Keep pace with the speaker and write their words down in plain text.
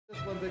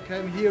When they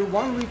came here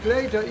 1 week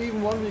later,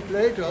 even 1 week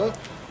later,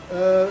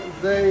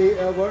 they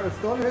were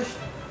astonished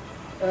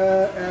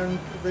and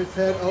they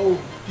said, "Oh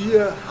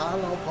dear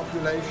Hanau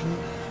population,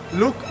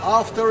 look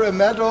after a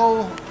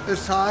meadow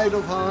aside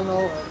of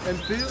Hanau," and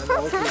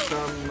also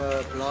some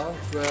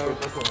plants were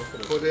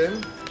put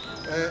in,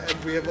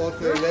 and we have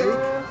also a lake,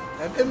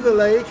 and in the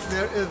lake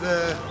there is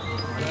a...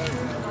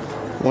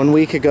 1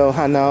 week ago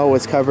Hanau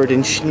was covered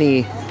in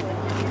Schnee,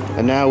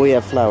 and now we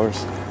have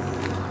flowers.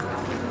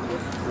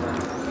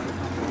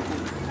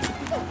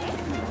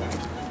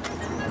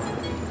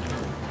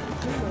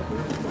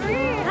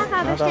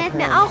 Papa bestellt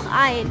mir auch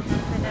ein.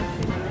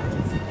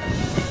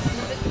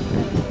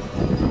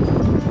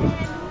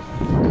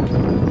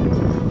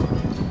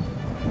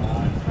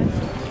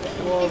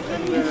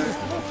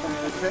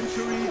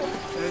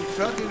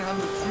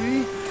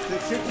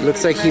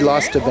 Looks like he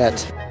lost a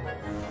bet.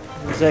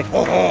 He's like,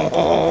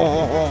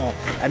 oh,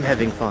 I'm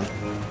having fun.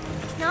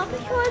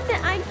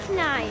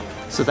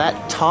 So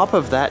that top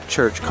of that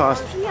church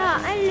cost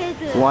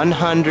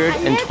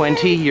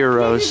 120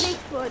 euros.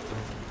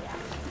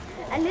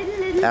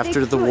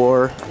 After the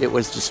war, it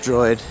was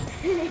destroyed,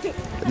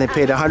 and they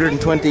paid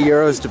 120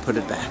 euros to put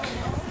it back.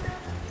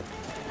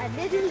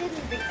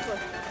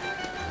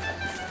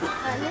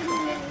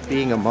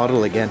 Being a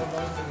model again.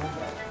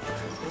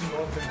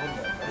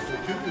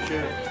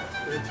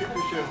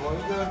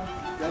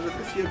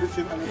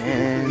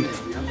 And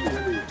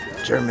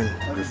German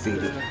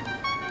graffiti.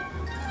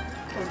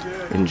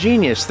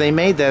 Ingenious, they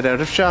made that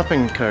out of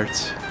shopping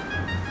carts.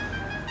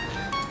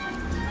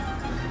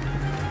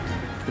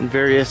 And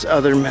various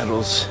other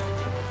metals.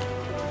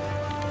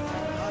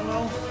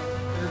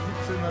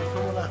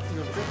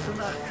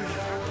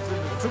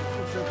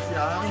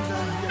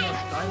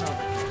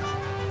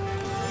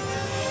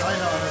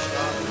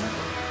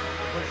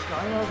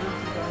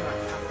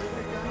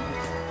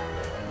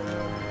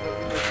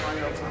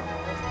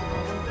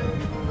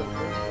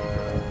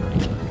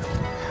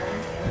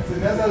 The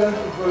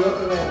Netherlands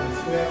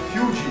were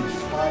fugitives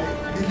by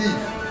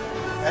belief,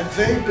 and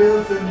they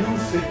built a new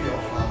city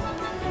of Hanau.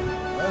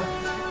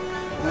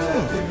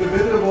 In the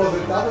middle was a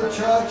double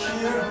church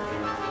here,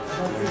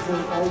 but this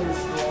was all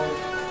destroyed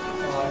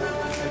by the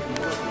Second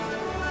World War.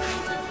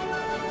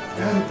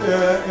 And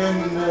in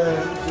the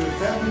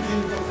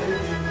 17th of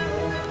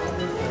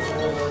 1800,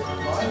 there was a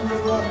Rhine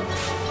River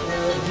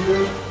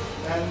here,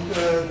 and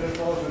there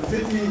was a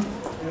city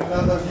in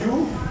another view.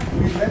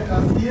 We met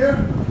us here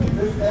in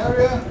this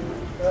area,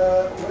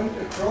 went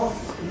across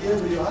here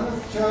the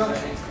Johannes Church,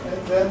 and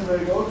then the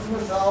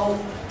Goldsmiths House,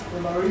 the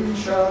Marine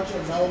Church,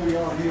 and now we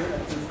are here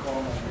at this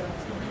corner.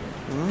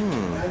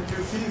 And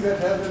you see that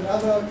has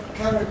another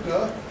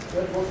character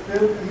that was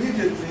built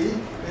immediately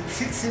in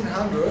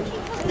 1600.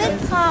 Eine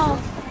Frau.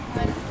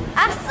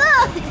 Ach so!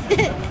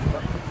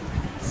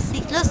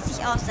 Sieht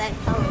lustig aus, sein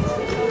Haus.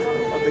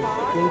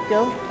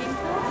 Ginkgo?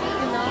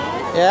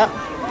 Genau. Yeah.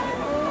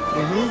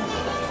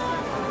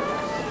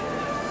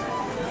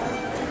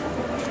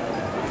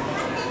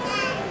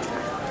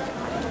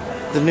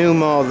 The new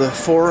mall, the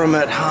Forum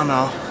at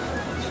Hanau,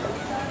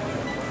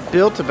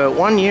 built about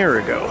 1 year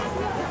ago.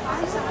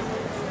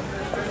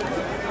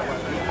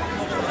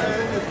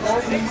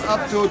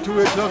 Up to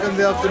 2 o'clock in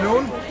the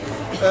afternoon,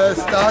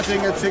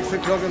 starting at 6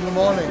 o'clock in the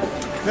morning.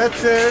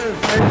 That's a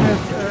famous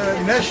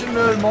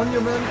national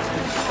monument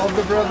of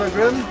the Brother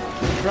Grimm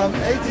from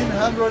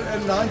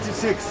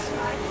 1896.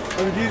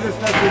 Und dieses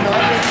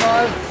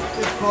Nationaldenkmal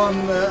ist von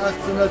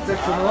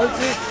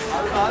 1896,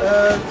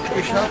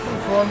 geschaffen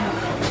von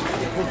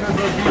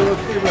Professor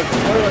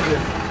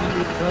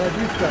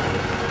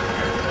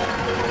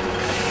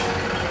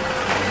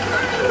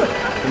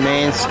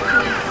Remains.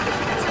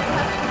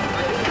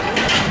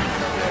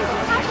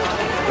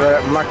 We're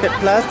at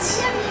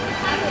Marketplatz,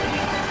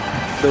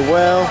 the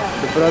well,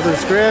 the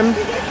Brothers Grimm,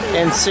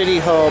 and City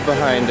Hall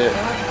behind it.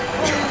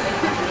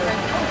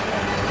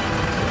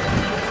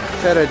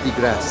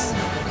 Paradisgas.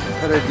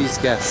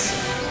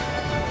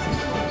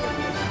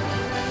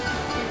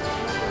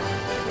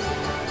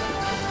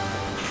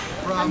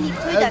 From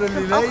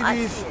elderly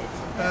ladies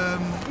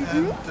and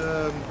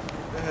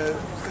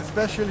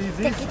especially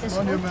these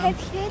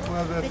monuments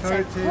were the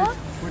fairy tales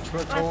which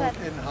were told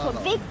in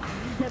Hanau.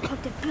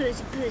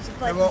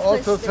 There were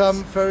also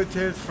some fairy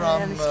tales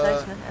from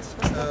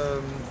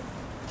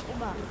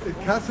in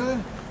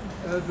Kassel,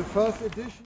 the first edition.